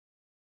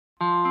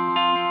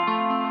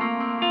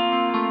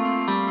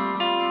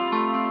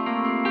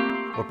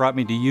What brought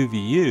me to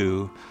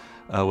UVU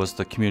was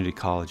the community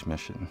college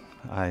mission.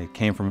 I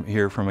came from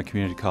a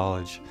community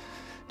college,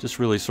 just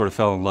really sort of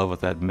fell in love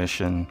with that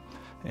mission,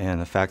 and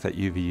the fact that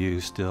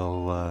UVU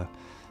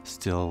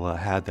still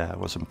had that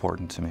was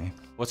important to me.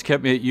 What's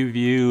kept me at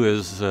UVU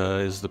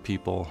is the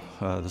people.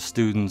 The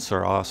students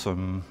are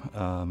awesome,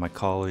 my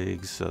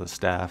colleagues,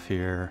 staff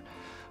here.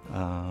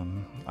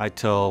 I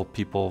tell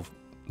people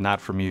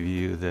not from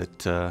UVU that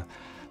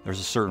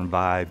there's a certain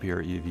vibe here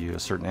at UVU, a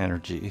certain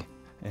energy,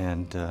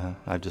 and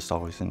I've just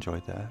always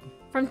enjoyed that.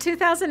 From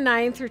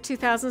 2009 through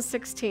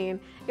 2016,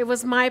 it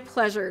was my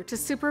pleasure to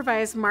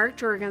supervise Marc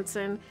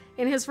Jorgensen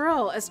in his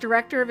role as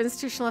Director of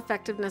Institutional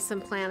Effectiveness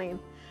and Planning.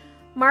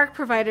 Marc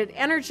provided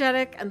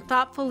energetic and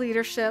thoughtful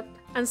leadership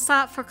and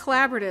sought for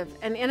collaborative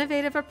and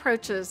innovative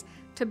approaches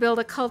to build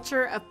a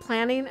culture of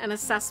planning and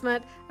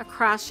assessment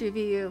across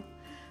UVU.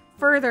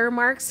 Further,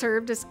 Marc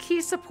served as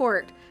key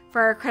support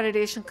for our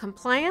accreditation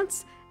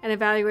compliance and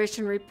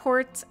evaluation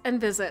reports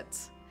and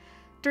visits.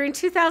 During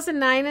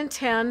 2009 and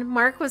 10,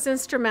 Marc was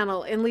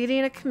instrumental in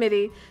leading a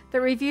committee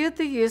that reviewed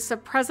the use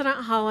of President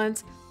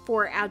Holland's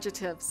 4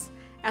 adjectives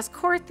as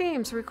core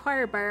themes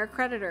required by our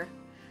accreditor.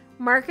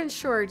 Marc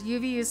ensured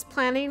UVU's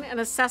planning and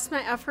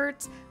assessment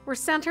efforts were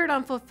centered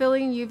on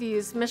fulfilling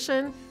UVU's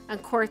mission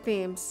and core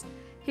themes.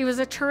 He was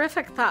a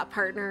terrific thought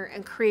partner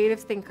and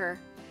creative thinker.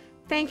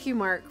 Thank you,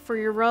 Marc, for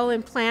your role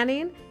in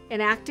planning,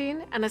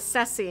 enacting, and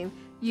assessing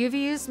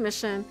UVU's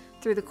mission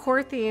through the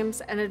core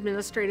themes and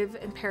administrative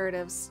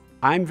imperatives.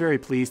 I'm very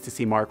pleased to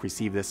see Marc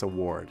receive this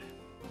award.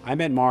 I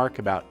met Marc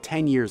about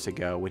 10 years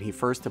ago when he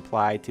first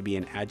applied to be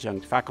an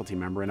adjunct faculty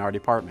member in our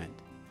department.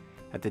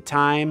 At the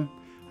time,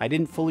 I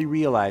didn't fully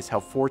realize how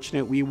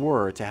fortunate we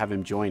were to have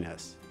him join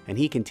us, and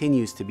he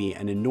continues to be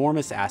an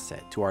enormous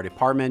asset to our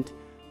department,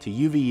 to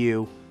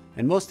UVU,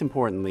 and most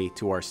importantly,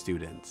 to our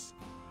students.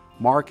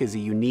 Marc is a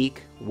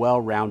unique,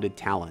 well-rounded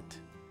talent.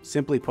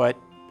 Simply put,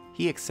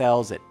 he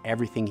excels at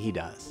everything he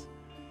does.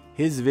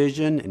 His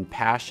vision and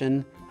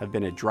passion have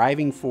been a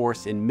driving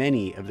force in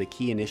many of the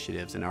key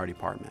initiatives in our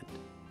department.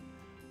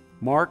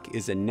 Marc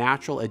is a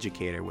natural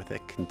educator with a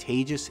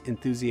contagious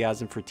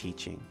enthusiasm for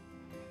teaching.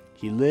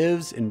 He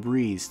lives and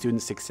breathes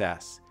student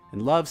success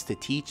and loves to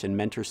teach and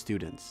mentor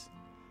students.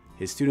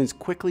 His students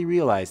quickly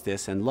realize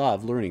this and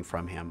love learning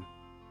from him.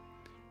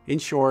 In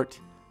short,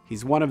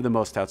 he's one of the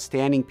most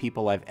outstanding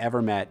people I've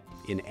ever met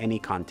in any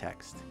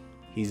context.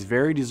 He's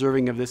very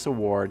deserving of this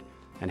award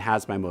and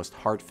has my most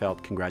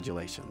heartfelt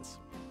congratulations.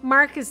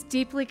 Marc is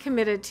deeply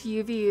committed to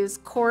UVU's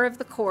core of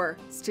the core,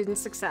 student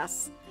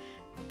success.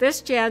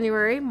 This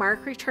January,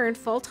 Marc returned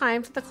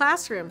full-time to the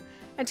classroom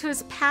and to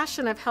his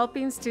passion of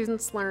helping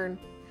students learn.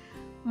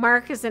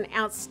 Marc is an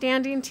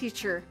outstanding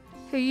teacher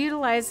who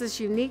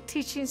utilizes unique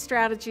teaching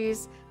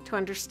strategies to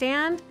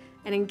understand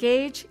and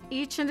engage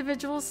each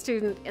individual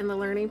student in the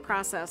learning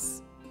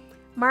process.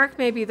 Marc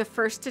may be the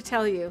first to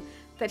tell you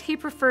that he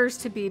prefers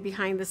to be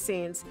behind the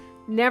scenes,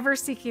 never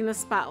seeking the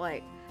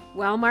spotlight.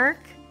 Well, Marc,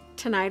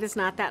 tonight is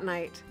not that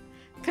night.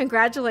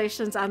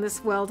 Congratulations on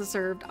this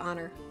well-deserved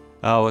honor.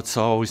 Oh, it's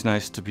always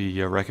nice to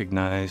be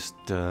recognized,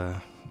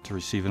 to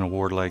receive an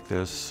award like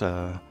this.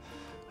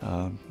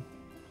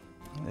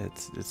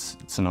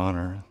 It's an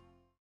honor.